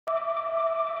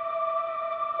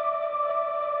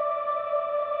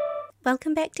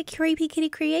Welcome back to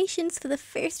Kaypeacreations for the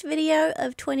first video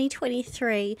of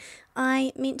 2023.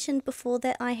 I mentioned before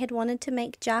that I had wanted to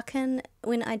make Jacken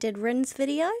when I did Rin's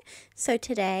video, so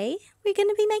today we're going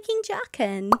to be making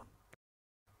Jacken.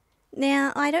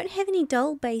 Now, I don't have any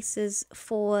doll bases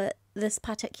for this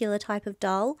particular type of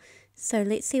doll, so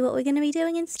let's see what we're going to be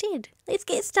doing instead. Let's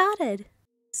get started.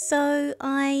 So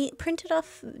I printed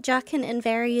off Jacken in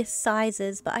various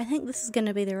sizes, but I think this is going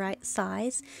to be the right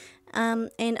size.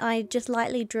 And I just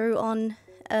lightly drew on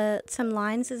some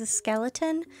lines as a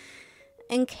skeleton,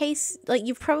 in case, like,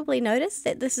 you've probably noticed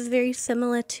that this is very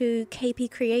similar to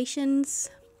Kaypeacreations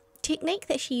technique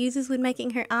that she uses when making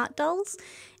her art dolls,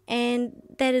 and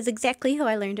that is exactly who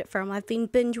I learned it from. I've been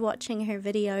binge watching her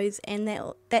videos, and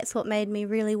that's what made me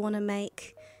really want to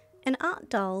make an art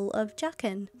doll of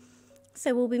Jacken.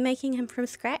 So we'll be making him from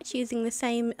scratch using the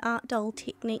same art doll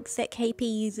techniques that KP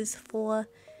uses for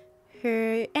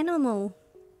her animal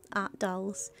art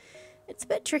dolls. It's a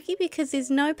bit tricky because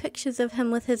there's no pictures of him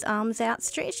with his arms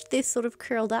outstretched. They're sort of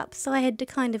curled up, so I had to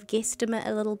kind of guesstimate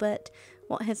a little bit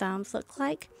what his arms look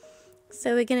like.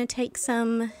 So we're going to take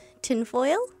some tin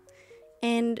foil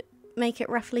and make it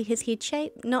roughly his head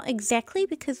shape. Not exactly,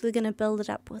 because we're going to build it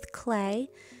up with clay.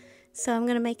 So I'm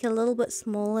going to make it a little bit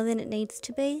smaller than it needs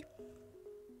to be.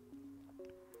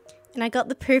 And I got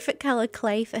the perfect colour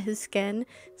clay for his skin,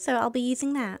 so I'll be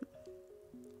using that.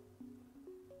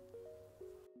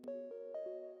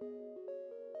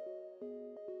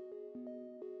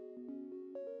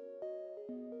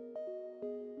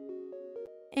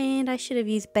 And I should have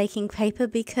used baking paper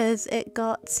because it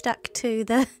got stuck to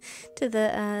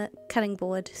the cutting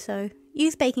board, so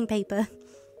use baking paper.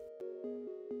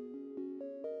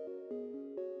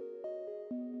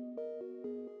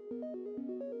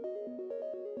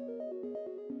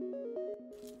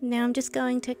 Now I'm just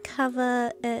going to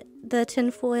cover the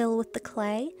tin foil with the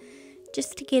clay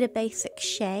just to get a basic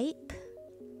shape,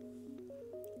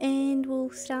 and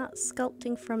we'll start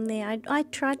sculpting from there. I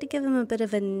tried to give him a bit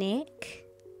of a neck,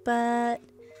 but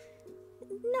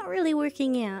not really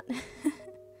working out.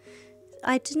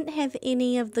 I didn't have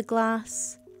any of the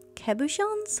glass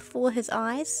cabochons for his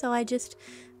eyes, so I just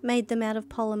made them out of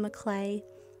polymer clay.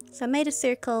 So I made a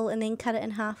circle and then cut it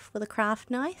in half with a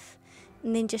craft knife,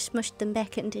 and then just smushed them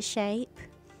back into shape.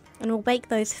 And we'll bake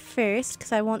those first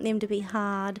because I want them to be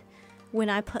hard when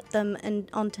I put them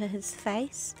onto his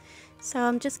face. So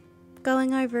I'm just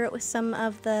going over it with some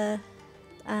of the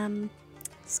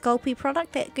Sculpey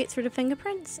product that gets rid of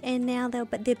fingerprints, and now they're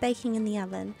baking in the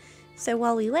oven. So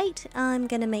while we wait, I'm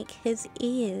gonna make his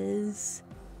ears.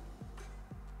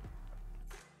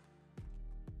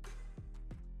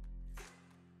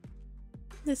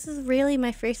 This is really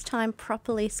my first time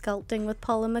properly sculpting with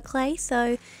polymer clay, so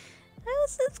I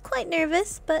was quite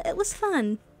nervous, but it was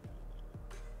fun.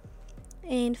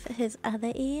 And for his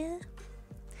other ear,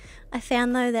 I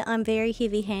found though that I'm very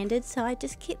heavy-handed, so I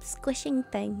just kept squishing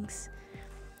things.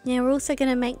 Now we're also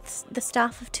going to make the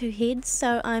staff of two heads,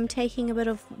 so I'm taking a bit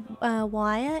of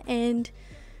wire and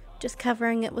just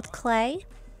covering it with clay,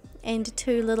 and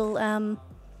two little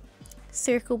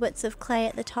circle bits of clay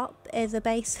at the top as a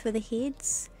base for the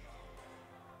heads.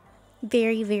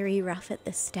 Very, very rough at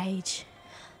this stage.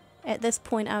 At this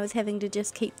point I was having to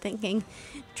just keep thinking,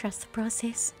 trust the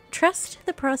process,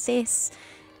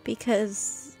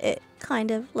 because it kind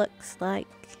of looks like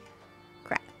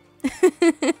crap.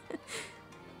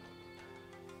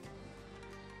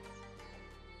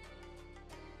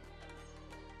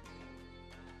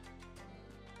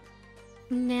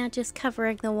 Now just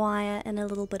covering the wire in a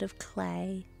little bit of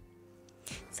clay.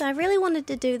 So I really wanted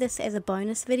to do this as a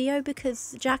bonus video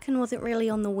because Jacken wasn't really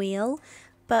on the wheel,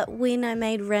 but when I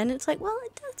made Rin, it's like, well,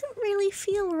 it doesn't really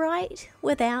feel right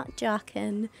without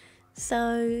Jacken.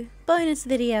 So bonus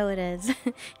video it is.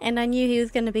 And I knew he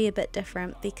was going to be a bit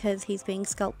different because he's being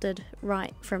sculpted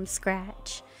right from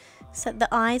scratch. So the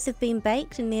eyes have been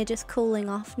baked and they're just cooling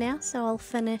off now, so I'll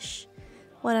finish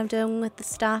what I'm doing with the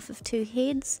staff of two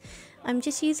heads. I'm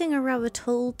just using a rubber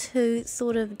tool to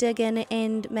sort of dig in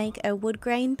and make a wood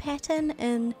grain pattern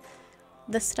in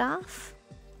the staff,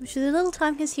 which is a little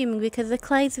time consuming because the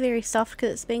clay is very soft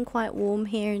because it's been quite warm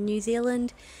here in New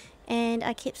Zealand, and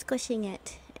I kept squishing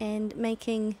it and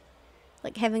making,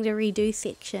 like, having to redo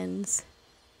sections.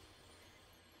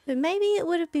 But maybe it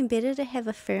would have been better to have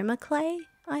a firmer clay,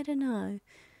 I don't know.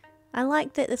 I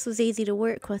like that this was easy to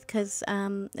work with because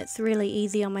it's really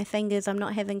easy on my fingers. I'm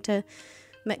not having to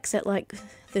mix it like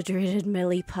the dreaded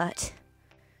Millie putt.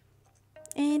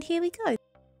 And here we go.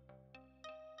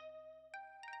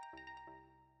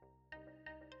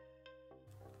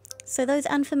 So those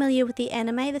unfamiliar with the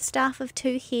anime, the Staff of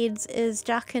Two Heads is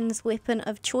Jacken's weapon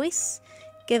of choice,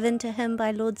 given to him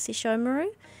by Lord Sesshomaru.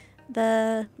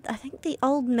 I think the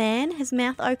old man, his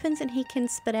mouth opens and he can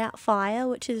spit out fire,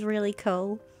 which is really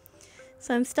cool.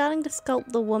 So I'm starting to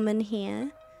sculpt the woman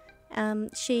here.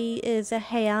 She is a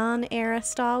Heian era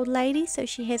styled lady, so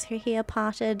she has her hair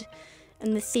parted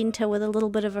in the center with a little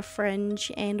bit of a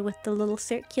fringe and with the little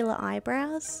circular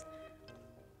eyebrows.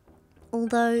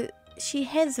 Although she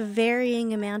has a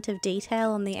varying amount of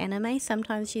detail on the anime.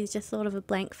 Sometimes she's just sort of a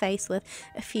blank face with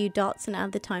a few dots, and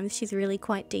other times she's really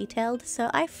quite detailed.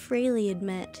 So I freely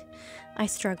admit I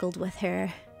struggled with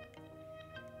her.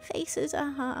 Faces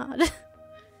are hard.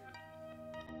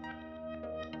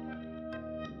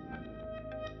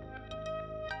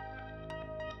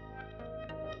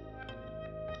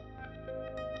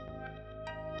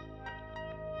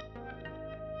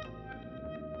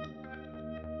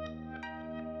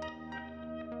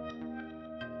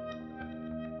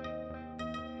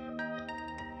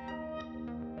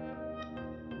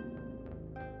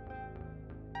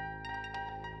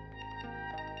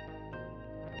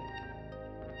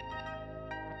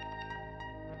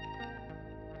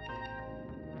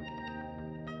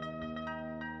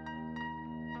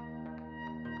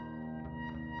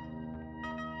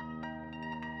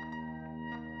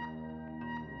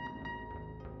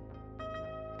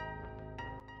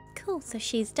 Cool, so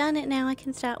she's done it now. I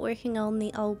can start working on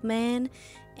the old man,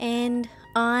 and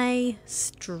I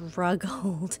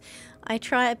struggled. I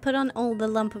put on all the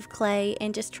lump of clay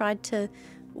and just tried to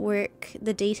work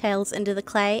the details into the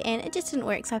clay, and it just didn't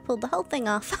work, so I pulled the whole thing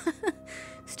off.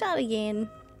 Start again.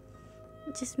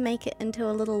 Just make it into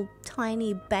a little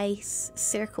tiny base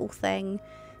circle thing,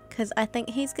 because I think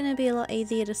he's going to be a lot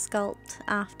easier to sculpt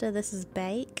after this is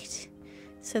baked,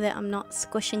 so that I'm not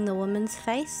squishing the woman's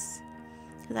face.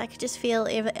 I could just feel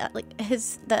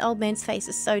the old man's face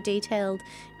is so detailed.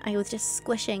 I was just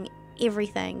squishing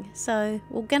everything. So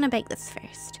we're gonna bake this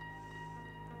first.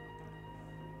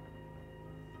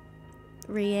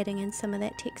 Re-adding in some of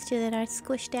that texture that I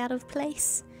squished out of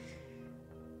place.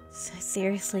 So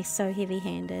seriously, so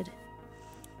heavy-handed.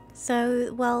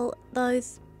 So while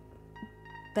those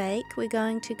bake, we're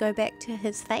going to go back to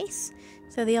his face.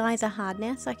 So the eyes are hard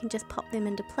now, so I can just pop them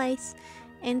into place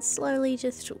and slowly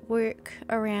just work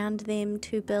around them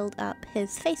to build up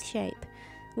his face shape,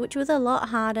 which was a lot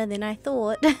harder than I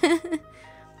thought.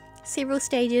 Several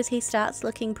stages he starts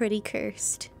looking pretty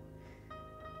cursed.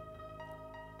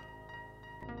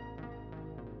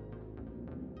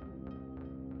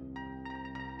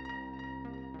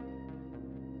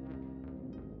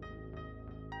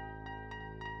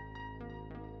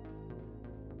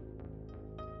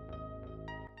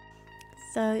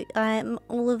 So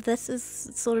all of this is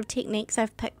sort of techniques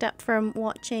I've picked up from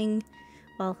watching,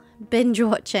 well, binge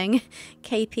watching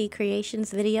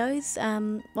Kaypeacreations videos.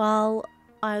 While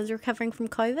I was recovering from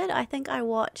COVID, I think I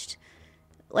watched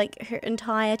like her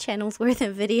entire channel's worth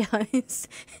of videos.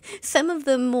 Some of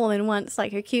them more than once,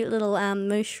 like her cute little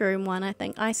mushroom one,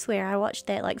 I swear I watched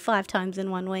that like 5 times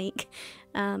in 1 week.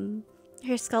 Her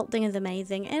sculpting is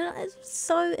amazing, and it's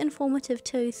so informative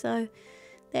too, so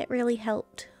that really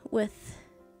helped with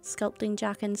sculpting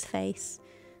Jacken's face.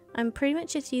 I'm pretty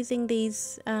much just using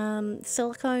these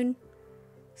silicone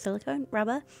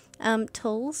rubber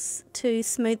tools to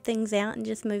smooth things out and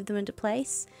just move them into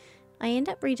place. I end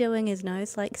up redoing his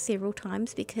nose like several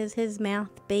times because his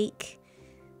mouth beak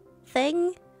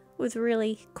thing was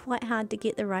really quite hard to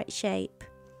get the right shape.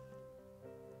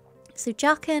 So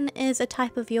Jacken is a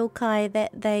type of yokai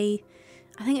that I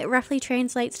think it roughly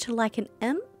translates to like an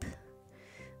imp,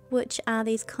 which are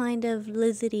these kind of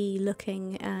lizardy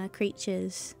looking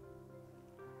creatures.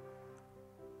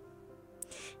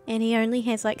 And he only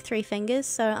has like 3 fingers,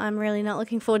 so I'm really not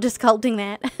looking forward to sculpting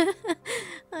that.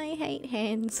 I hate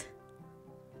hands.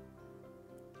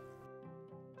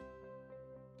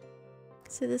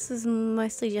 So this is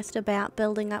mostly just about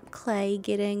building up clay,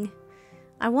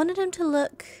 I wanted him to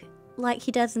look like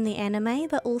he does in the anime,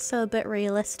 but also a bit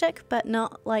realistic, but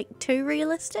not like too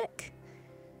realistic.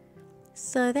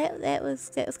 So that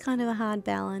was kind of a hard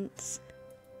balance.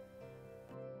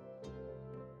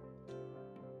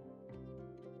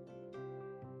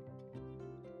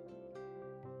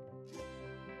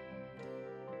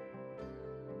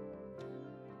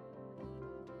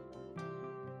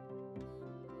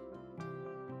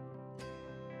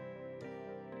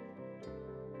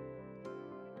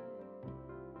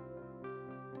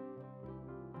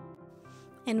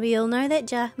 And we all know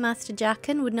that Master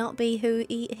Jacken would not be who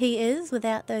he is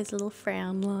without those little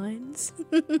frown lines.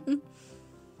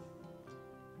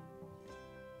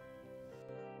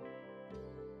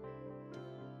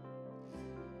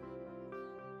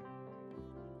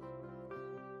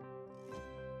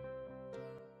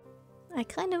 I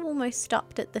kind of almost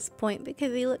stopped at this point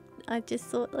because I just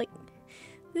thought, like,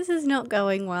 this is not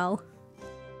going well.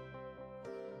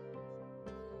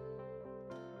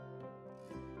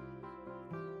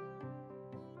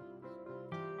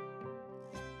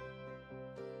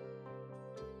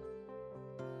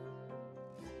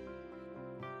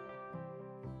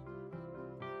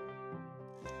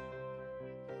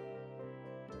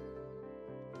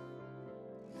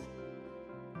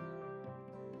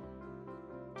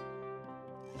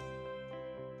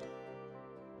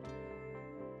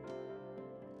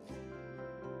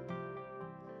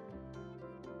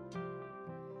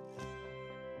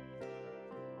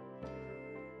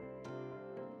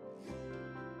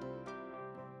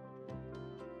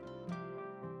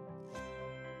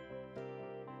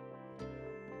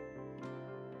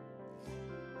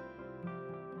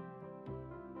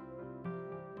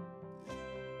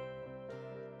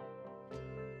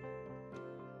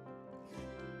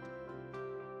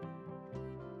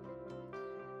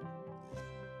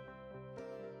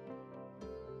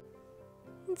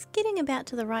 It's getting about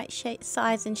to the right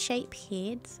size and shape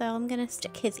head, so I'm going to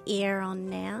stick his ear on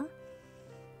now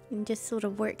and just sort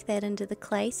of work that into the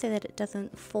clay so that it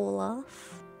doesn't fall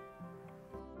off.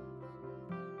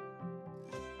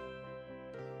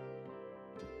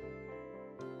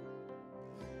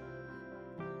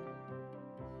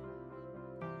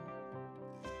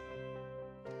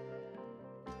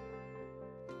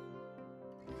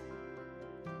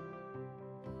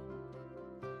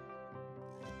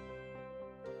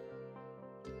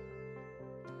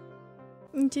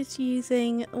 I'm just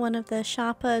using one of the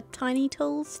sharper tiny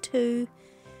tools to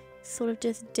sort of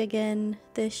just dig in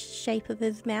the shape of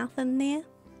his mouth in there.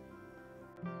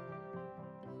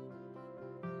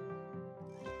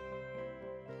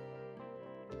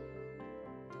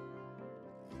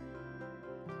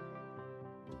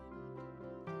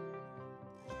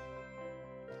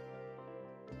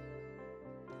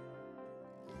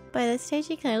 By this stage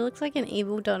he kind of looks like an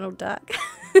evil Donald Duck.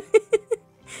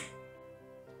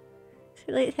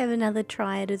 So let's have another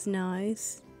try at his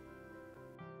nose.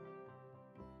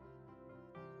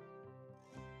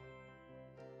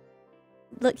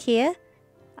 Look here,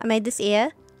 I made this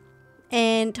ear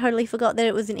and totally forgot that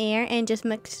it was an ear and just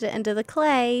mixed it into the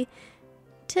clay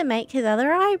to make his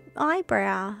other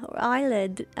eyebrow or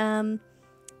eyelid. So I'm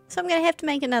going to have to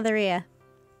make another ear.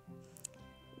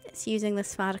 It's using the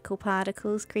Smarticle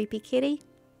Particles Creepy Kitty.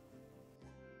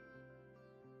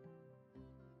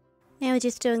 Now we're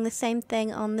just doing the same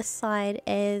thing on this side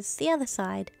as the other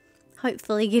side.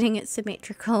 Hopefully getting it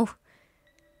symmetrical.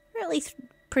 Or at least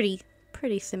pretty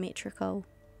symmetrical.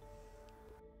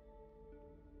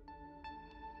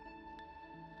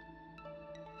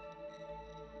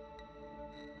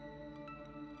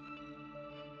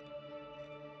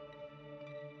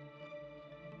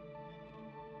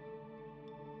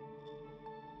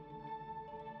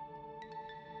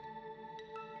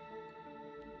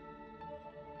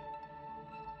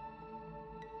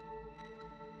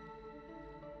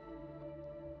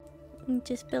 I'm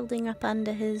just building up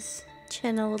under his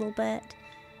chin a little bit.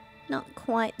 Not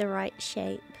quite the right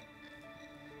shape.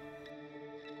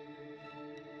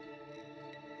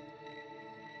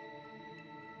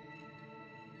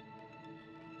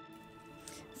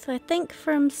 So I think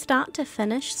from start to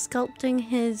finish, sculpting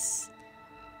his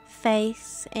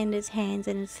face and his hands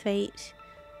and his feet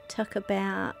took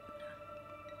about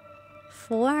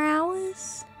 4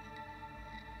 hours.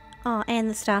 Oh, and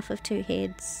the staff of 2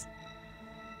 heads.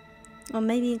 Or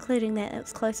maybe including that, it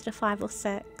was close to 5 or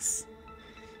 6.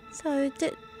 So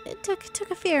it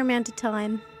took a fair amount of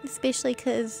time, especially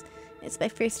because it's my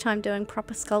first time doing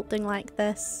proper sculpting like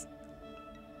this.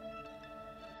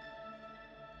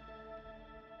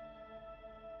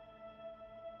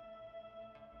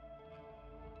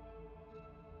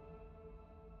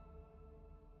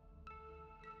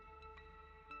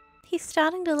 He's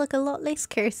starting to look a lot less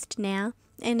cursed now,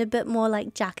 and a bit more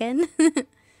like Jacken.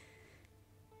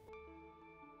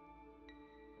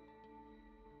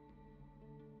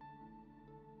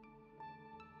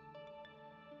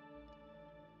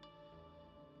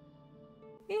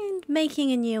 And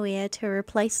making a new ear to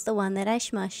replace the one that I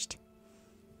smushed.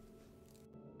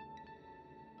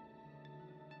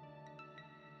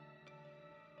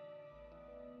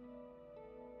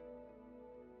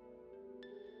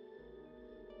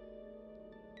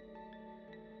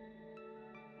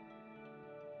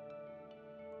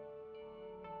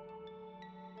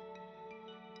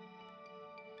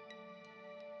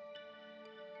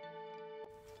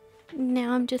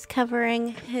 Now I'm just covering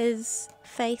his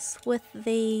face with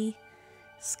the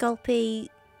Sculpey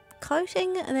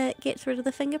coating that gets rid of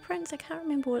the fingerprints. I can't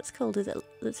remember what it's called.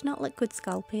 It's not liquid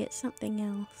Sculpey, it's something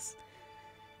else.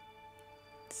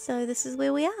 So this is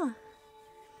where we are.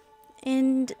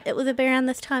 And it was around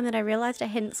this time that I realised I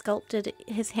hadn't sculpted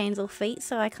his hands or feet,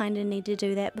 so I kind of need to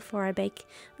do that before I bake.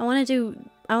 I want to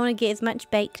get as much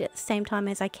baked at the same time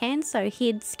as I can, so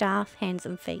head, staff, hands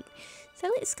and feet.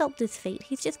 So let's sculpt his feet.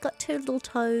 He's just got 2 little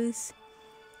toes.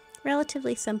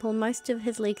 Relatively simple. Most of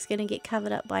his legs going to get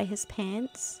covered up by his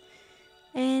pants.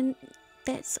 And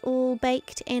that's all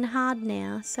baked and hard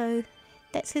now, so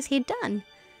that's his head done.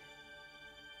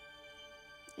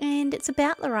 And it's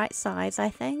about the right size, I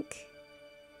think.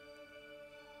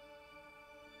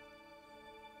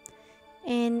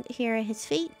 And here are his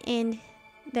feet, and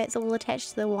that's all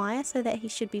attached to the wire so that he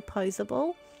should be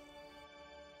poseable.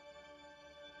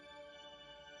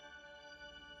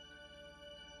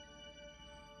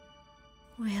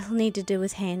 What I'll need to do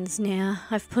his hands now.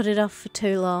 I've put it off for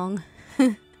too long.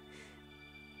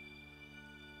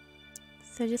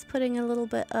 So just putting a little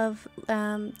bit of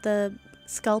the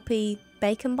Sculpey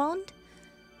Bacon Bond.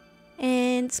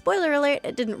 And spoiler alert,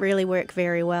 it didn't really work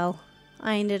very well.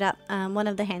 I ended up, one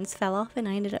of the hands fell off and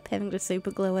I ended up having to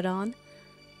super glue it on.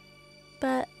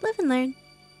 But live and learn.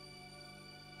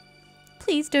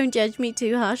 Please don't judge me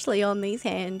too harshly on these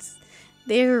hands.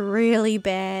 They're really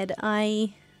bad.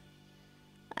 I'll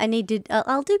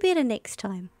do better next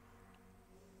time.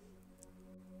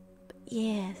 But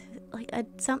yeah, like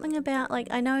something about, like,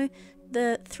 I know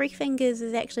the 3 fingers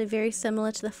is actually very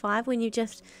similar to the 5 when you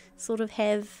just sort of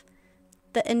have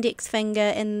the index finger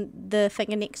and the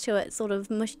finger next to it sort of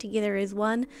mushed together as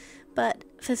one, but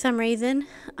for some reason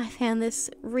I found this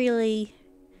really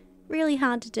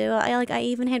hard to do. I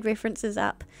even had references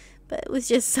up, but it was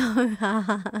just so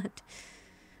hard.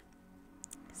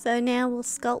 So now we'll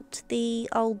sculpt the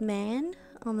old man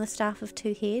on the staff of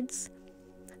 2 heads,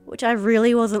 which I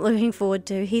really wasn't looking forward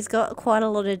to. He's got quite a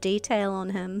lot of detail on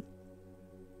him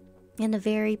and a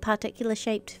very particular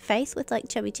shaped face with like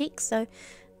chubby cheeks, so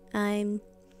I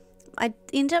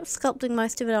ended up sculpting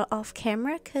most of it off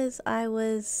camera because I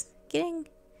was getting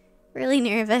really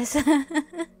nervous. So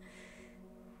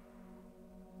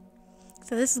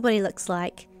this is what he looks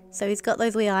like. So he's got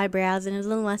those wee eyebrows and his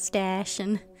little mustache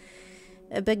and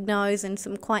a big nose and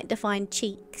some quite defined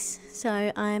cheeks.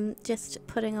 So I'm just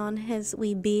putting on his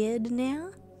wee beard now.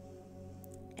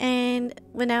 And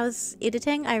when I was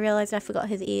editing, I realised I forgot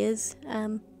his ears,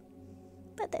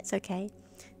 but that's okay.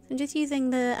 I'm just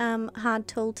using the hard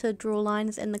tool to draw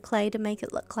lines in the clay to make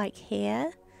it look like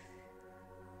hair,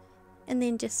 and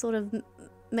then just sort of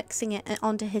mixing it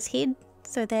onto his head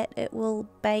so that it will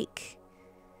bake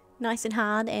nice and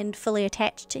hard and fully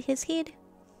attached to his head.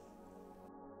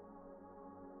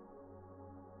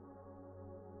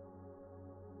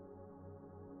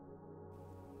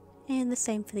 And the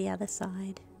same for the other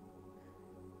side.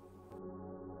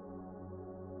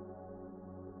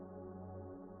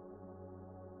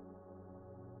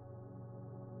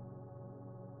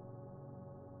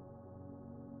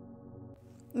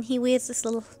 And he wears this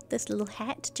little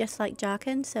hat just like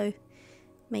Jacken, so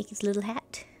make his little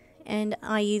hat. And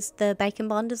I used the Bacon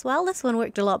Bond as well. This one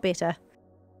worked a lot better.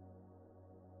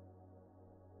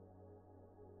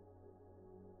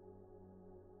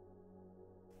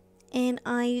 And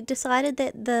I decided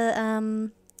that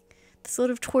the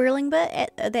sort of twirling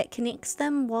bit that connects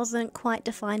them wasn't quite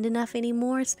defined enough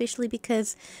anymore, especially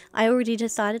because I already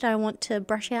decided I want to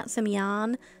brush out some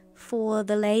yarn for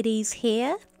the lady's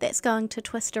hair that's going to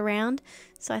twist around.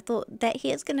 So I thought that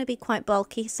hair's going to be quite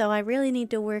bulky, so I really need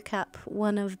to work up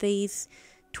one of these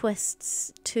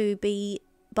twists to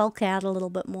bulk out a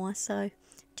little bit more. So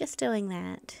just doing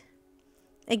that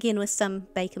again with some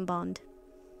Bacon Bond.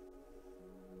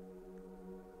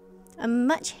 I'm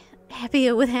much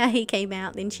happier with how he came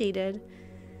out than she did.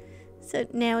 So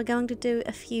now we're going to do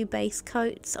a few base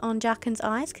coats on Jacken's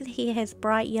eyes because he has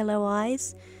bright yellow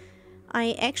eyes.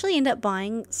 I actually end up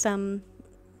buying some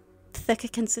thicker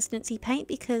consistency paint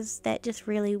because that just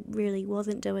really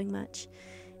wasn't doing much.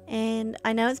 And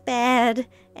I know it's bad,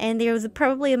 and there was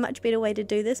probably a much better way to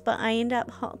do this, but I end up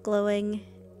hot gluing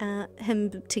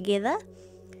him together.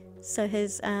 So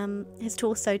his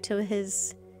torso to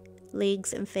his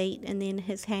legs and feet, and then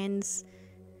his hands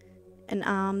and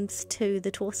arms to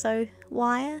the torso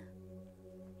wire.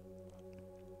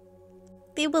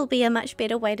 There will be a much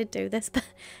better way to do this,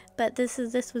 but this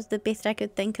was the best I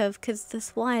could think of because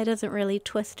this wire doesn't really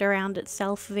twist around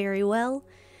itself very well,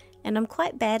 and I'm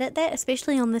quite bad at that,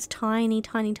 especially on this tiny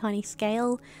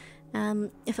scale.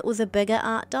 If it was a bigger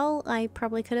art doll, I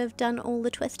probably could have done all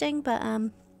the twisting, but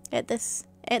at this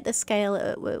scale,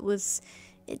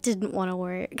 it didn't want to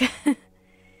work.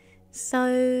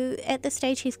 So at this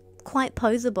stage he's quite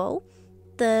poseable.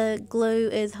 The glue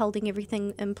is holding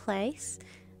everything in place.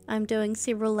 I'm doing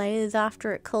several layers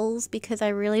after it cools because I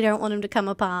really don't want him to come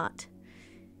apart.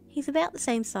 He's about the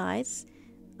same size.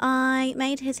 I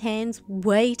made his hands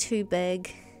way too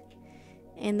big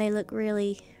and they look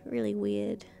really, really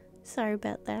weird. Sorry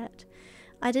about that.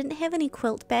 I didn't have any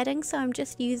quilt batting, so I'm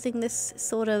just using this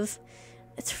sort of,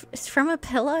 it's from a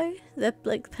pillow, the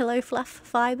like pillow fluff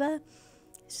fiber.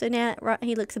 So now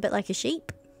he looks a bit like a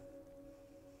sheep.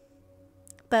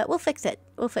 But we'll fix it.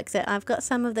 We'll fix it. I've got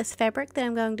some of this fabric that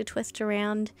I'm going to twist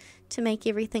around to make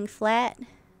everything flat.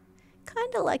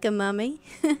 Kind of like a mummy.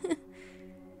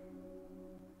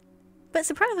 But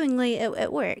surprisingly,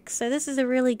 it works. So this is a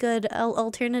really good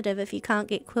alternative if you can't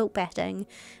get quilt batting.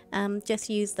 Just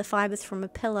use the fibers from a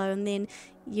pillow and then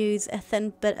use a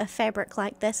thin bit of fabric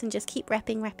like this and just keep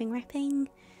wrapping.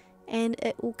 And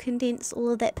it will condense all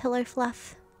of that pillow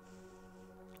fluff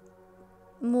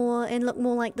more and look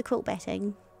more like the quilt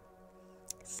batting.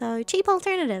 So, cheap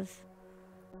alternative.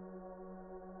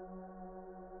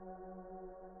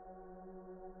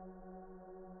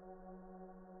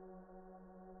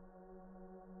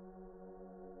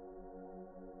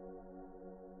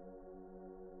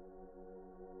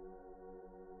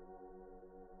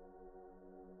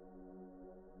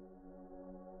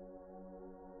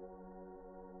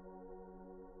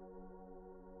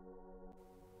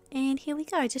 And here we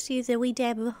go, just use a wee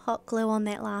dab of hot glue on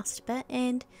that last bit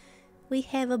and we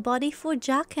have a body for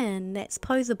Jacken that's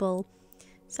poseable.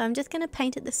 So I'm just going to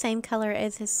paint it the same colour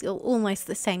as his, or almost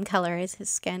the same colour as his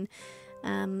skin,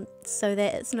 so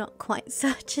that it's not quite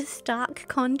such a stark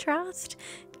contrast,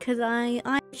 because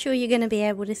I'm sure you're going to be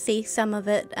able to see some of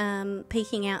it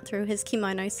peeking out through his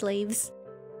kimono sleeves.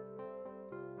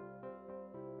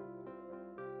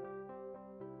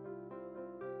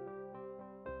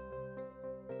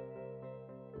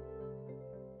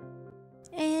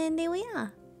 And there we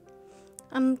are.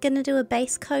 I'm going to do a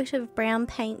base coat of brown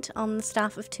paint on the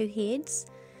staff of two heads,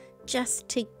 just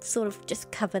to sort of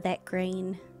just cover that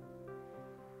green.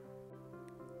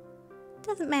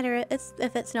 Doesn't matter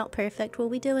if it's not perfect, we'll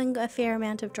be doing a fair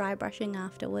amount of dry brushing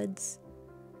afterwards.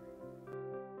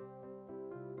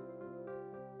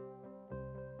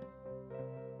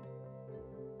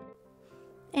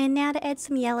 And now to add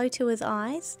some yellow to his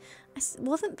eyes. I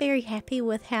wasn't very happy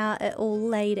with how it all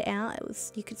laid out.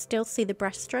 You could still see the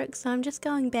brush strokes, so I'm just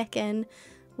going back in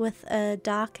with a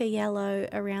darker yellow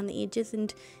around the edges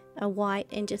and a white,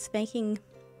 and just making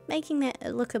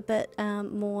that look a bit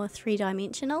more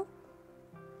three-dimensional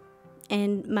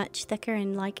and much thicker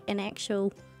and like an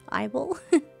actual eyeball.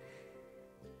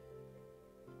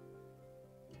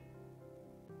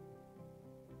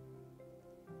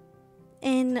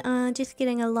 And just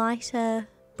getting a lighter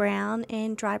brown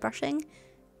and dry brushing,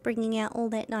 bringing out all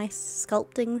that nice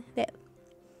sculpting that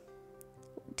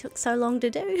took so long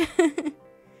to do.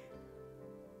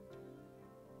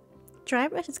 Dry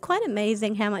brush, it's quite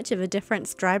amazing how much of a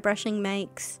difference dry brushing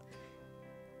makes.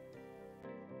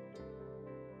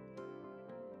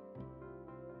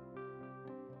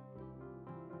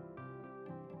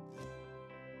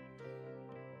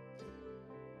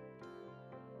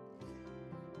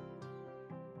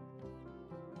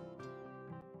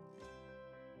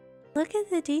 Look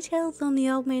at the details on the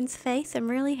old man's face,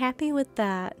 I'm really happy with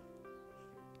that.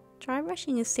 Dry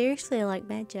brushing is seriously like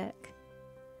magic.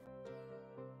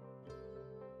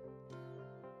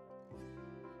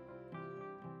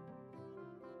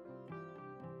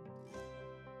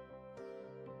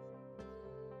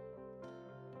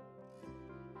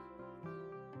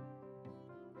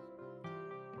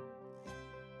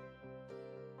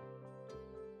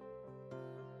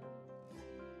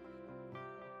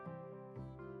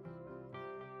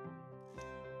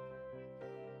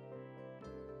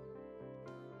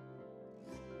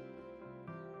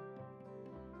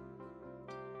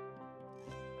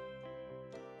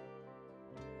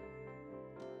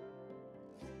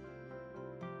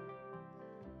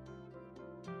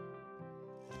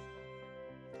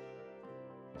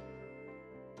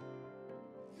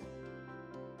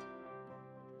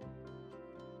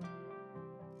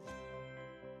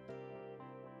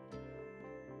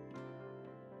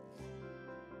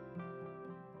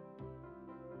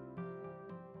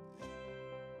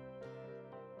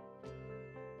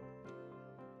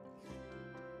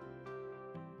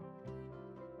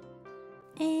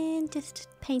 And just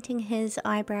painting his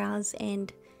eyebrows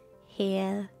and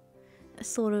hair a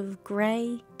sort of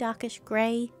grey, darkish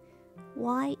grey,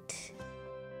 white.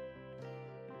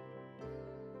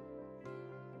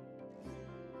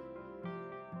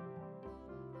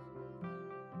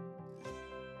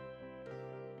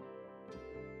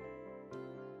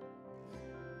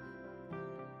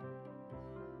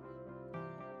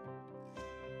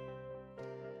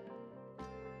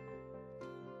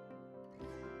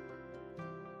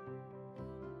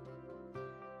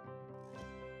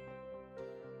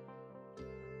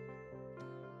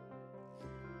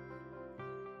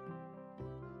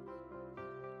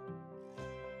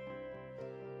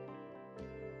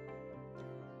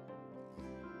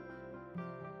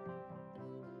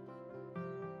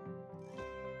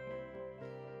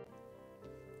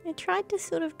 I tried to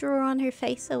sort of draw on her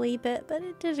face a wee bit, but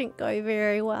it didn't go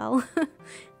very well.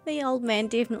 The old man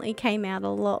definitely came out a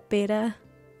lot better.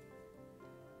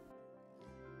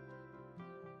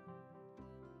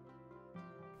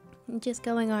 I'm just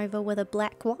going over with a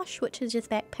black wash, which is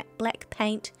just black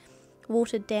paint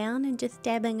watered down, and just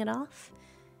dabbing it off.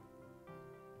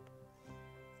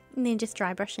 And then just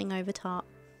dry brushing over top,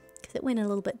 because it went a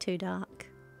little bit too dark.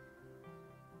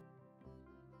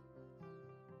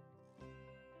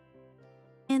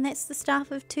 And that's the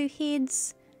staff of two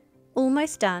heads,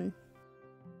 almost done.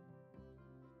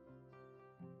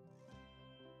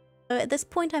 So at this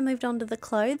point I moved on to the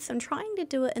clothes. I'm trying to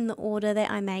do it in the order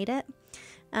that I made it.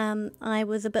 I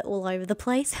was a bit all over the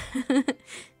place.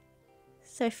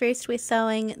 So first we're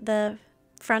sewing the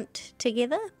front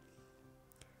together.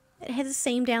 It has a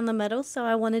seam down the middle, so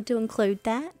I wanted to include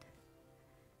that.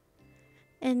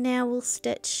 And now we'll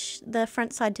stitch the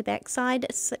front side to back side,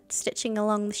 stitching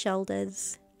along the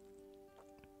shoulders.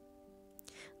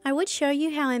 I would show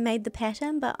you how I made the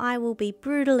pattern, but I will be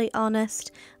brutally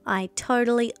honest, I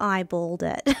totally eyeballed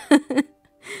it.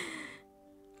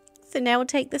 So now we'll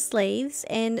take the sleeves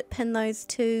and pin those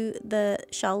to the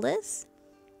shoulders.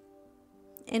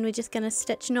 And we're just going to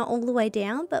stitch not all the way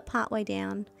down, but part way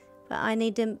down. But I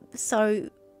need to sew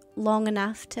long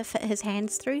enough to fit his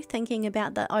hands through, thinking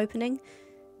about the opening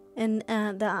in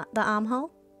the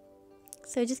armhole.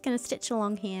 So just going to stitch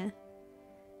along here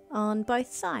on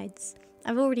both sides.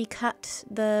 I've already cut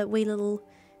the wee little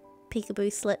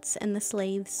peekaboo slits in the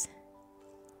sleeves.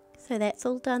 So that's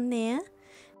all done there.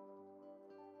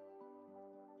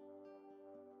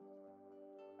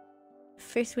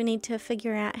 First we need to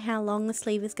figure out how long the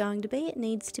sleeve is going to be. It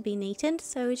needs to be neatened,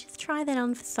 so just try that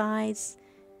on for size.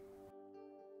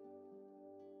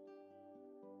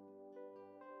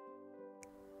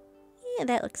 Yeah,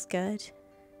 that looks good.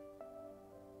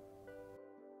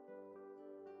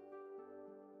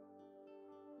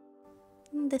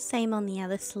 And the same on the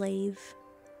other sleeve.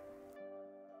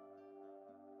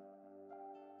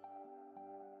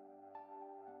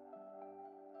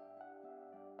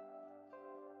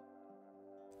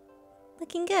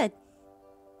 Looking good.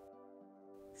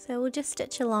 So we'll just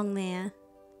stitch along there.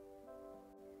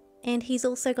 And he's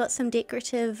also got some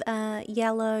decorative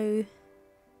yellow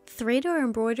thread or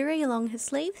embroidery along his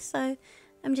sleeve, so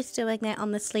I'm just doing that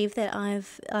on the sleeve that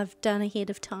I've done ahead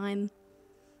of time.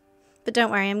 But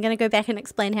don't worry, I'm going to go back and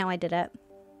explain how I did it.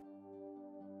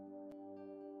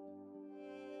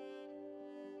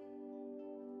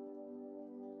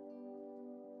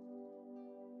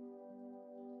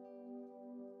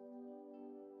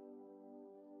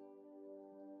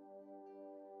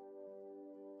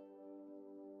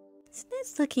 So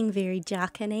that's looking very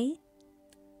Jacken-y.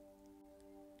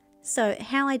 So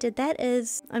how I did that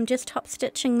is I'm just top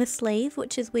stitching the sleeve,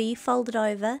 which is where you fold it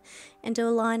over and do a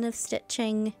line of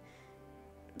stitching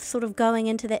sort of going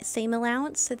into that seam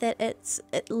allowance so that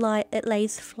it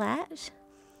lays flat.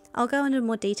 I'll go into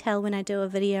more detail when I do a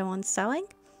video on sewing.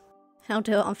 I'll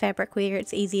do it on fabric where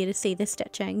it's easier to see the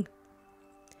stitching.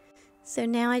 So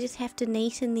now I just have to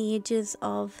neaten the edges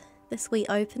of this wee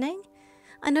opening.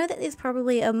 I know that there's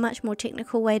probably a much more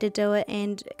technical way to do it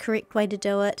and correct way to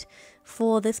do it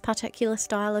for this particular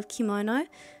style of kimono,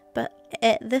 but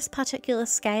at this particular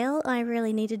scale I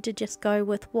really needed to just go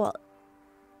with what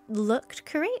looked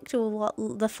correct or what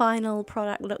the final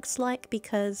product looks like,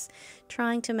 because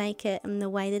trying to make it in the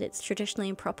way that it's traditionally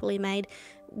and properly made,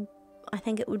 I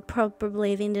think it would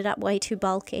probably have ended up way too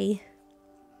bulky.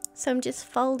 So I'm just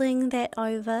folding that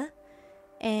over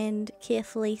and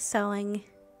carefully sewing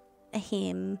a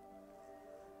hem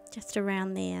just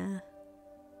around there.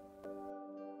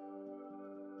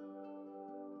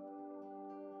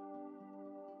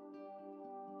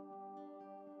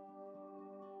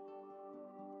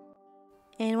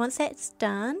 And once that's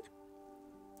done,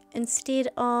 instead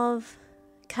of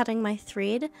cutting my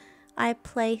thread, I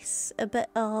place a bit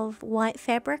of white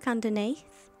fabric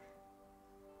underneath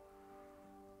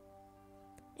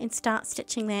and start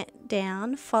stitching that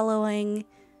down, following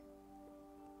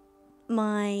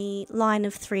my line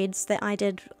of threads that I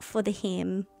did for the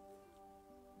hem.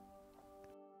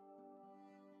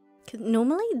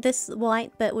 Normally this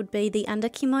white bit would be the under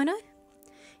kimono,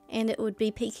 and it would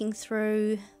be peeking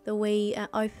through the wee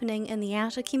opening in the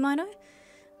outer kimono,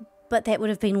 but that would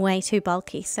have been way too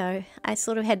bulky, so I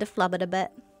sort of had to flub it a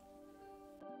bit.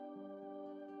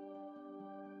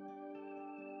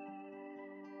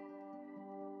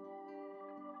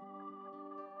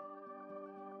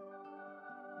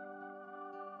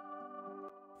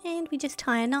 And we just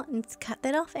tie a knot and cut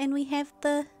that off, and we have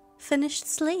the finished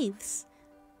sleeves.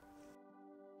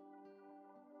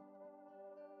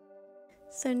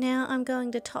 So now I'm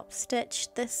going to top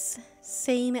stitch this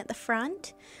seam at the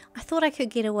front. I thought I could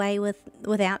get away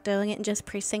without doing it and just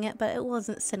pressing it, but it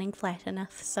wasn't sitting flat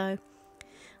enough, so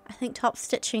I think top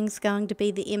stitching is going to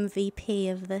be the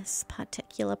MVP of this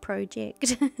particular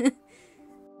project.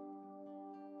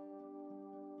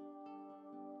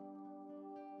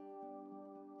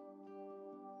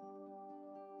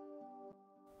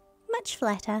 Much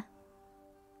flatter.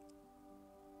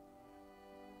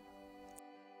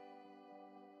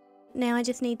 Now I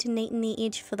just need to neaten the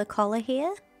edge for the collar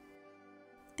here.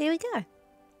 There we go.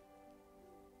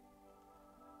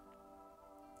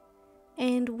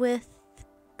 And with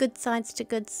good sides to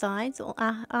good sides,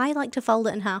 I like to fold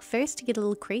it in half first to get a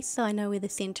little crease so I know where the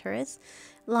center is.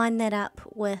 Line that up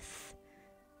with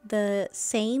the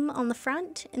seam on the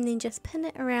front and then just pin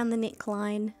it around the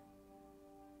neckline,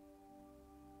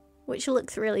 which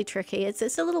looks really tricky.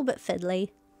 It's a little bit fiddly.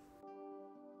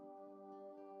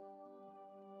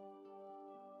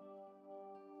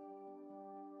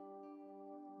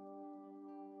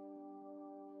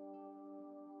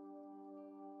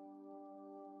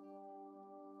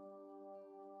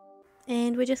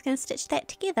 And we're just going to stitch that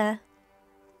together.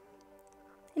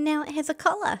 And now it has a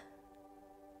collar.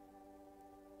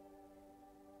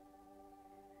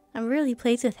 I'm really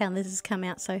pleased with how this has come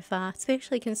out so far,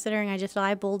 especially considering I just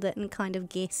eyeballed it and kind of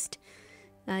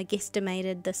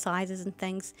guesstimated the sizes and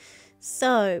things.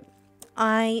 So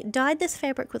I dyed this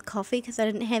fabric with coffee because I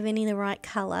didn't have any of the right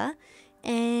colour,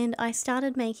 and I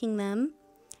started making them,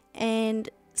 and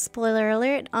spoiler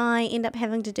alert, I end up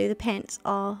having to do the pants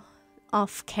off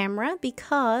camera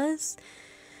because,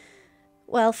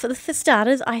 well, for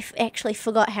starters, I actually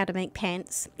forgot how to make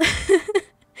pants.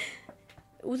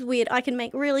 It was weird. I can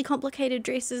make really complicated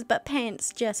dresses, but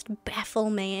pants just baffle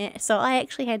me. So I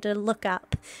actually had to look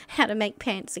up how to make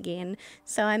pants again.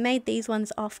 So I made these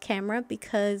ones off camera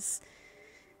because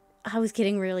I was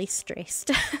getting really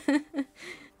stressed.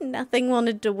 Nothing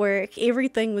wanted to work.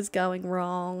 Everything was going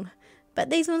wrong.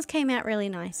 But these ones came out really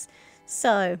nice.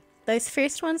 So those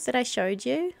first ones that I showed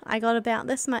you, I got about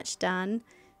this much done,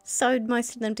 sewed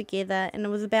most of them together, and I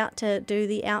was about to do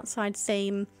the outside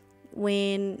seam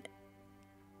when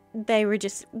they were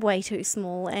just way too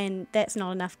small, and that's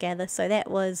not enough gather, so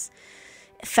that was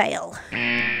a fail.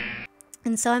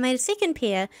 And so I made a second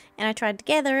pair, and I tried to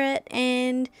gather it,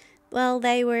 and, well,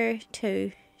 they were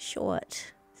too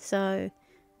short, so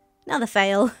another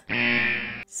fail.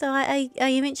 So I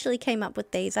eventually came up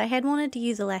with these. I had wanted to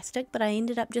use elastic, but I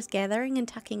ended up just gathering and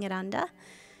tucking it under.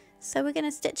 So we're going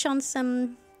to stitch on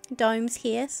some domes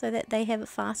here so that they have a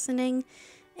fastening.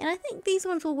 And I think these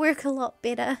ones will work a lot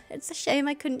better. It's a shame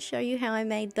I couldn't show you how I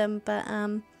made them, but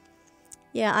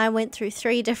yeah, I went through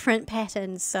 3 different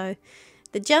patterns. So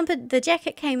the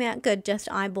jacket came out good just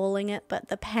eyeballing it, but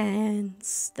the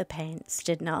pants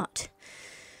did not.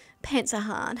 Pants are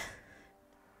hard.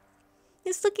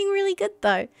 It's looking really good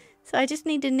though. So I just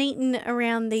need to neaten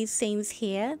around these seams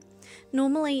here.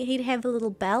 Normally he'd have a little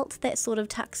belt that sort of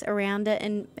tucks around it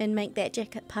and make that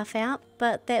jacket puff out,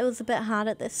 but that was a bit hard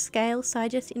at this scale, so I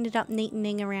just ended up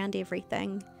neatening around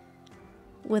everything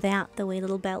without the wee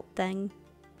little belt thing.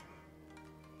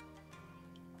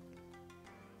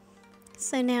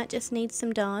 So now it just needs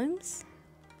some domes.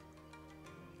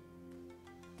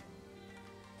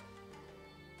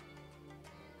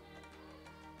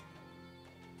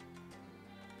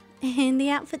 And the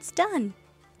outfit's done.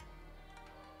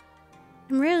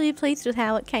 I'm really pleased with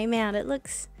how it came out. It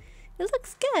looks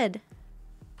good.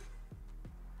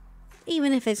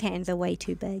 Even if his hands are way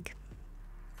too big.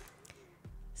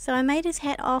 So I made his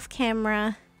hat off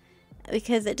camera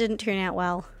because it didn't turn out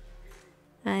well.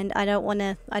 And I don't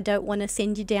want to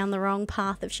send you down the wrong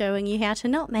path of showing you how to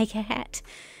not make a hat.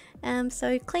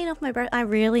 So clean off my brush. I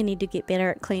really need to get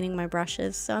better at cleaning my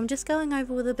brushes. So I'm just going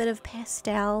over with a bit of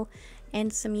pastel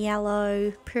and some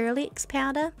yellow Pearlix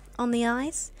powder on the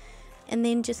eyes. And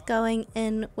then just going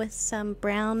in with some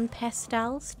brown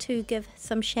pastels to give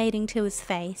some shading to his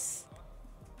face.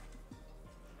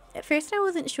 At first I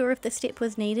wasn't sure if the step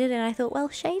was needed, and I thought, well,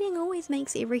 shading always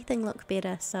makes everything look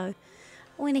better, so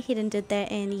I went ahead and did that,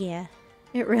 and yeah,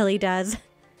 it really does.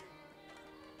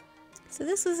 So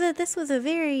this was a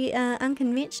very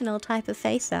unconventional type of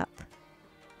face up.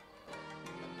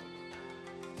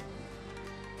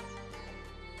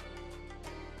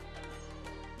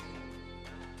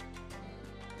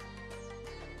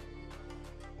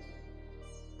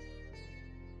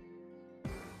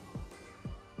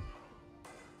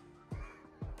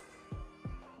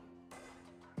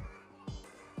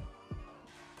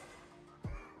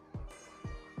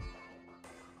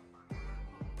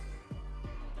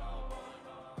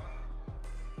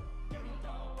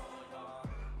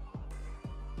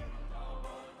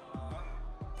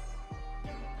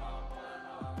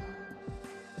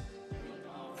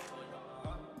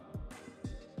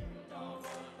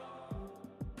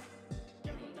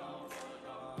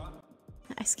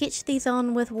 I sketched these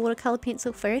on with watercolor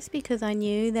pencil first because I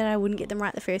knew that I wouldn't get them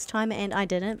right the first time, and I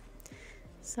didn't.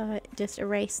 So I just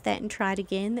erased that and tried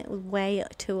again. That was way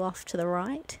too off to the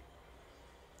right.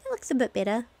 It looks a bit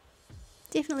better.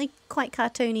 Definitely quite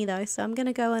cartoony though, so I'm going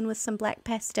to go in with some black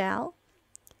pastel.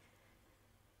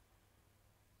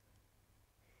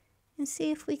 And see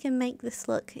if we can make this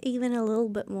look even a little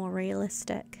bit more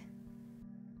realistic.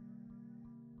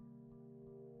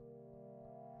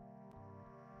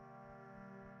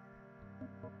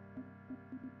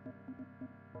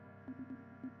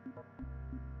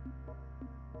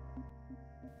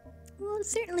 Well,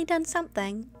 it's certainly done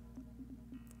something.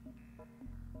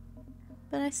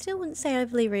 But I still wouldn't say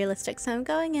overly realistic, so I'm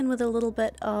going in with a little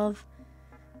bit of,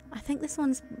 I think this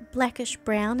one's blackish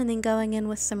brown, and then going in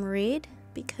with some red,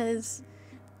 because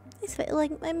it's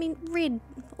like, I mean, red,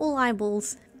 all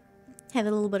eyeballs have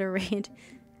a little bit of red.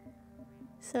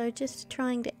 So just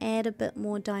trying to add a bit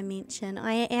more dimension.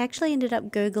 I actually ended up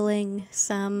Googling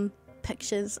some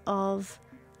pictures of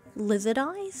lizard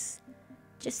eyes,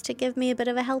 just to give me a bit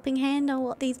of a helping hand on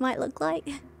what these might look like.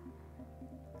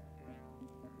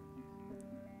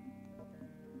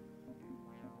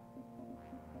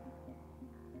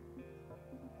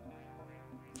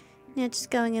 Now just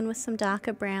going in with some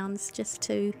darker browns just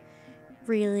to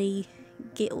really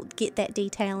get that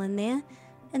detail in there.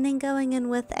 And then going in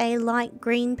with a light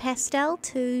green pastel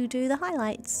to do the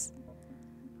highlights.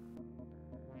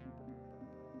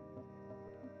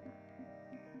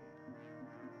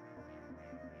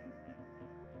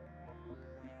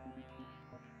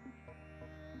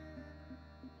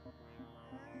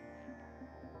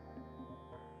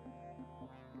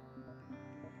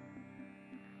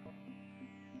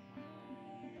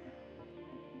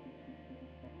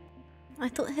 I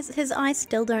thought his eyes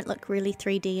still don't look really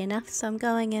 3D enough, so I'm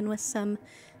going in with some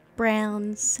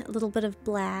browns, a little bit of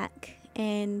black,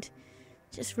 and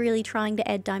just really trying to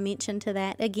add dimension to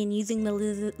that. Again, using the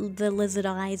lizard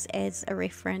eyes as a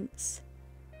reference.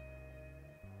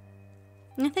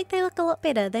 And I think they look a lot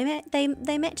better.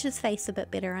 They match his face a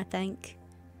bit better, I think.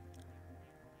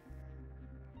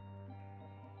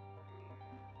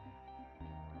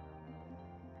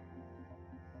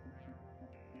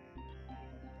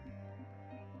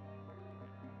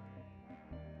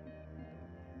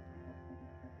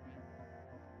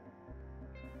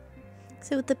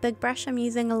 So with the big brush, I'm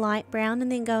using a light brown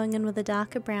and then going in with a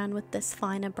darker brown with this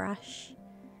finer brush.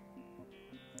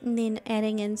 And then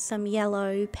adding in some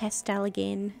yellow pastel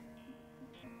again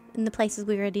in the places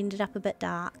where it ended up a bit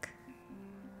dark.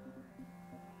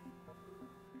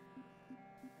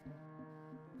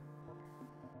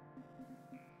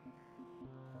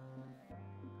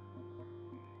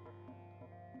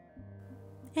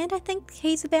 And I think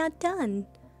he's about done.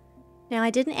 Now I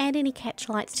didn't add any catch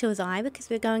lights to his eye because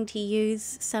we're going to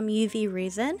use some UV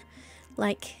resin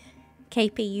like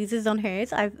KP uses on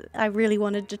hers. I really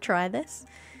wanted to try this.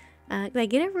 They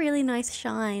get a really nice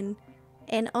shine,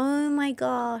 and oh my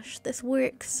gosh, this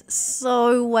works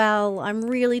so well. I'm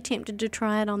really tempted to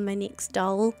try it on my next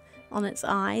doll on its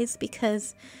eyes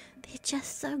because they're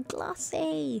just so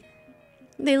glossy.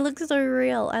 They look so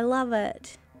real. I love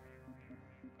it.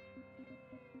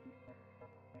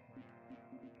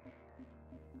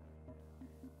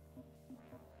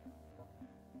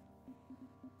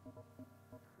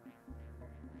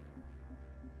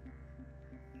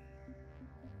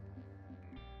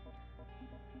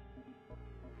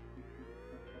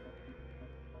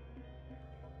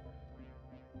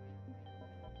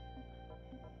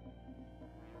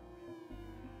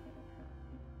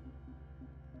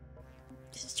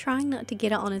 Just trying not to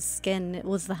get it on his skin, it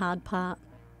was the hard part.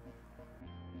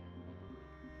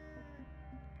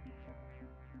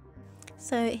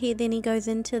 So here then he goes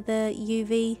into the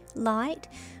UV light,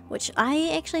 which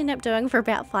I actually ended up doing for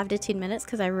about 5 to 10 minutes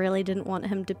because I really didn't want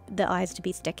the eyes to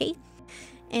be sticky.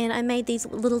 And I made these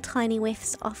little tiny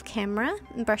wefts off camera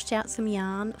and brushed out some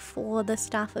yarn for the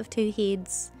Staff of Two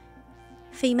Heads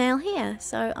female hair.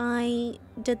 So I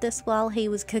did this while he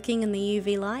was cooking in the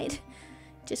UV light,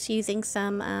 just using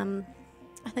some,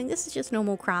 I think this is just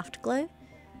normal craft glue,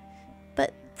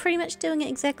 but pretty much doing it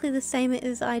exactly the same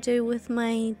as I do with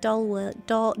my doll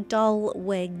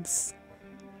wigs.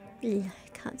 Ugh, I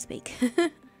can't speak.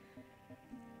 It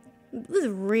was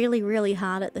really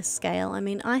hard at this scale. I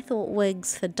mean, I thought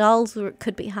wigs for dolls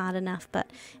could be hard enough,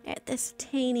 but at this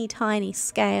teeny tiny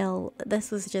scale, this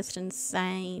was just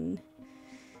insane.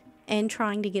 And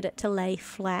trying to get it to lay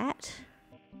flat.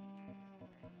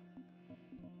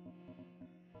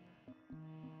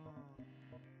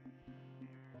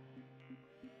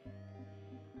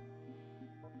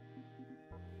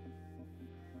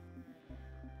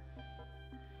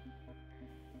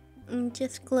 And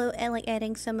just glue, like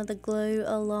adding some of the glue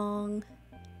along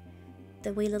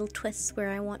the wee little twists where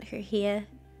I want her hair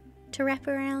to wrap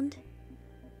around.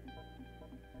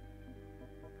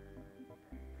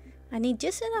 I need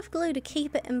just enough glue to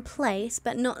keep it in place,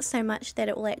 but not so much that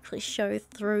it will actually show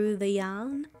through the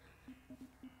yarn,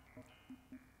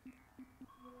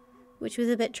 which was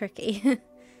a bit tricky.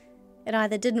 It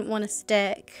either didn't want to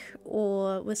stick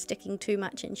or was sticking too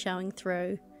much and showing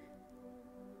through.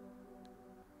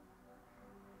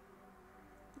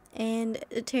 And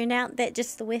it turned out that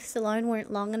just the wefts alone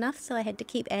weren't long enough, so I had to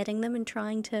keep adding them and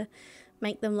trying to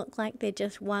make them look like they're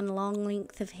just one long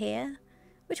length of hair,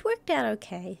 which worked out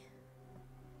okay.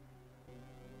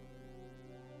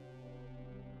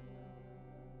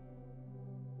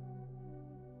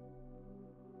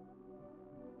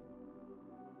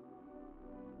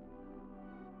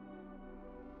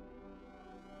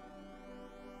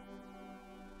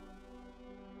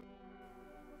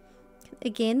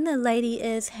 Again, the lady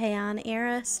is Heian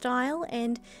era style,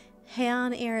 and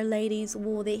Heian era ladies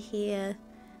wore their hair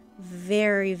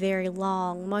very, very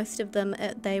long. Most of them,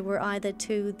 they were either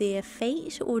to their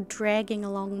feet or dragging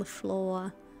along the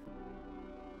floor.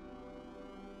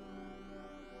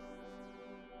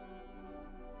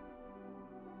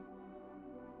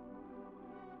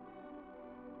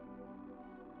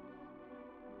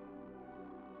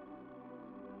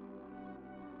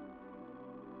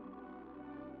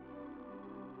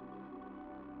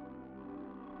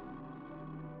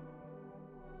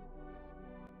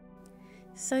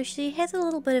 So she has a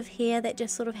little bit of hair that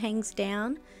just sort of hangs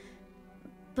down,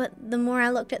 but the more I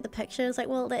looked at the picture, I was like,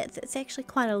 well, it's actually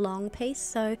quite a long piece,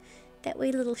 so that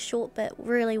wee little short bit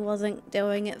really wasn't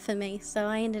doing it for me, so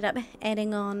I ended up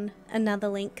adding on another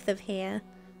length of hair.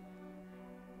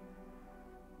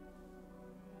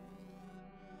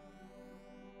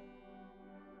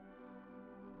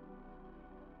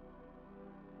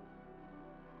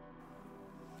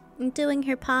 I'm doing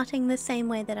her parting the same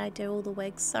way that I do all the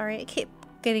wigs. Sorry, it kept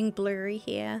getting blurry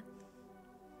here.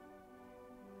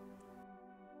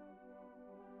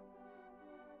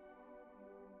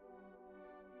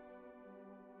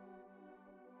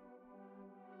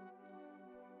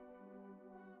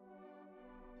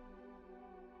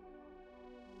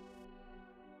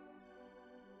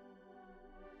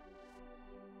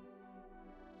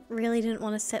 Really didn't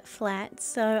want to sit flat,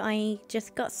 so I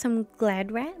just got some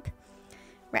Glad wrap,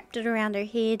 wrapped it around her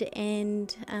head,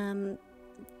 and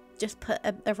just put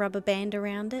a rubber band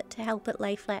around it to help it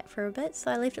lay flat for a bit.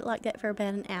 So I left it like that for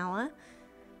about an hour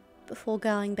before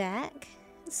going back.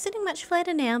 It's sitting much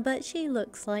flatter now, but she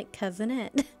looks like Cousin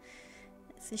It.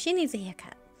 So she needs a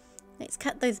haircut. Let's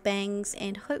cut those bangs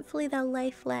and hopefully they'll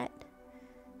lay flat.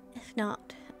 If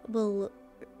not, we'll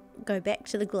go back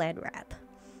to the Glad wrap.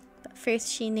 But first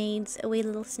she needs a wee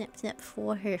little snip snip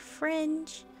for her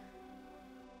fringe.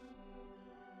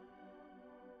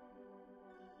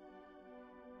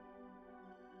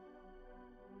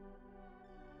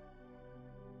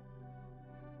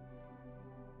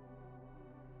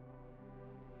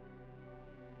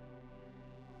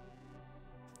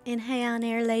 And Heian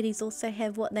era ladies also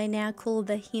have what they now call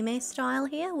the hime style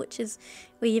here, which is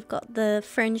where you've got the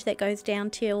fringe that goes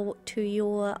down to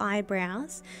your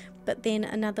eyebrows, but then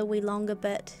another wee longer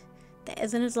bit that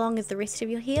isn't as long as the rest of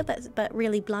your hair, but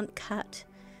really blunt cut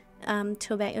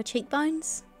to about your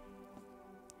cheekbones.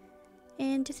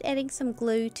 And just adding some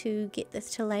glue to get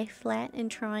this to lay flat and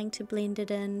trying to blend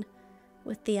it in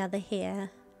with the other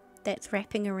hair that's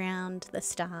wrapping around the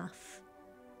staff.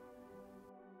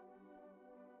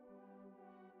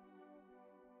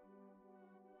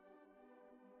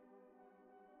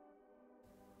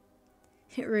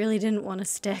 It really didn't want to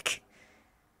stick.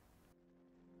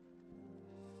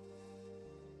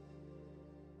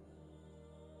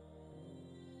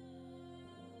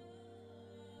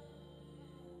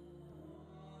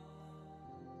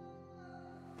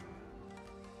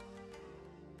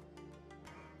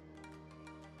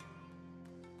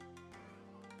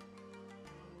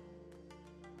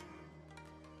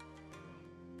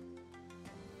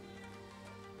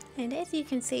 And as you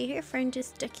can see, her fringe is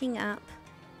sticking up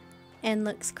and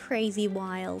looks crazy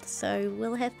wild, so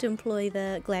we'll have to employ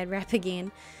the Glad wrap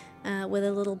again with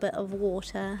a little bit of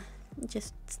water,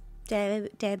 just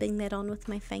dabbing that on with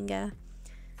my finger,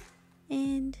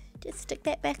 and just stick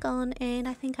that back on. And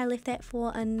I think I left that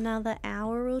for another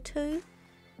hour or two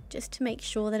just to make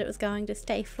sure that it was going to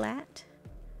stay flat.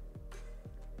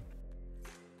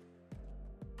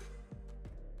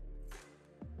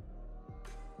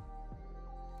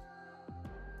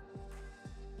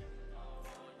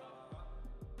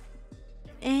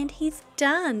 And he's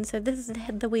done. So this is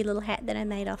the wee little hat that I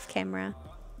made off camera.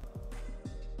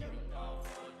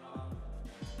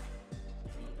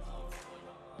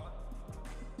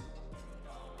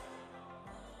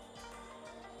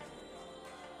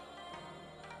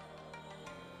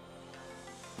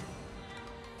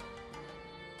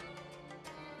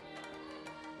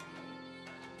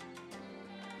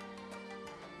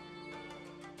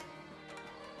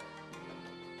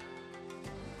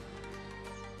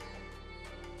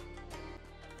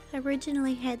 I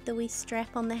originally had the wee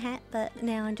strap on the hat, but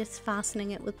now I'm just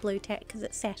fastening it with blue tack because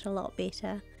it sat a lot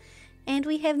better. And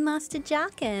we have Master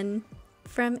Jacken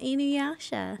from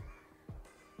Inuyasha.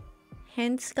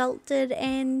 Hand sculpted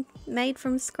and made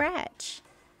from scratch.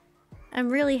 I'm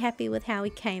really happy with how he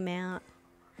came out.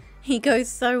 He goes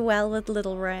so well with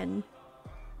little Rin.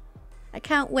 I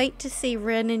can't wait to see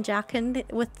Rin and Jacken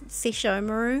with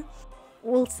Sesshomaru.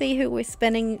 We'll see who we're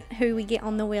spinning, who we get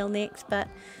on the wheel next, but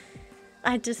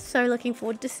I'm just so looking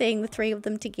forward to seeing the three of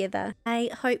them together. I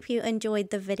hope you enjoyed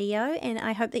the video, and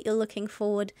I hope that you're looking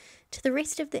forward to the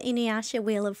rest of the Inuyasha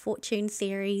Wheel of Fortune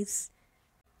series.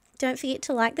 Don't forget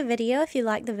to like the video if you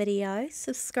like the video,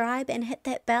 subscribe and hit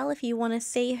that bell if you want to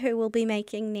see who we'll be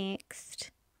making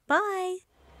next. Bye!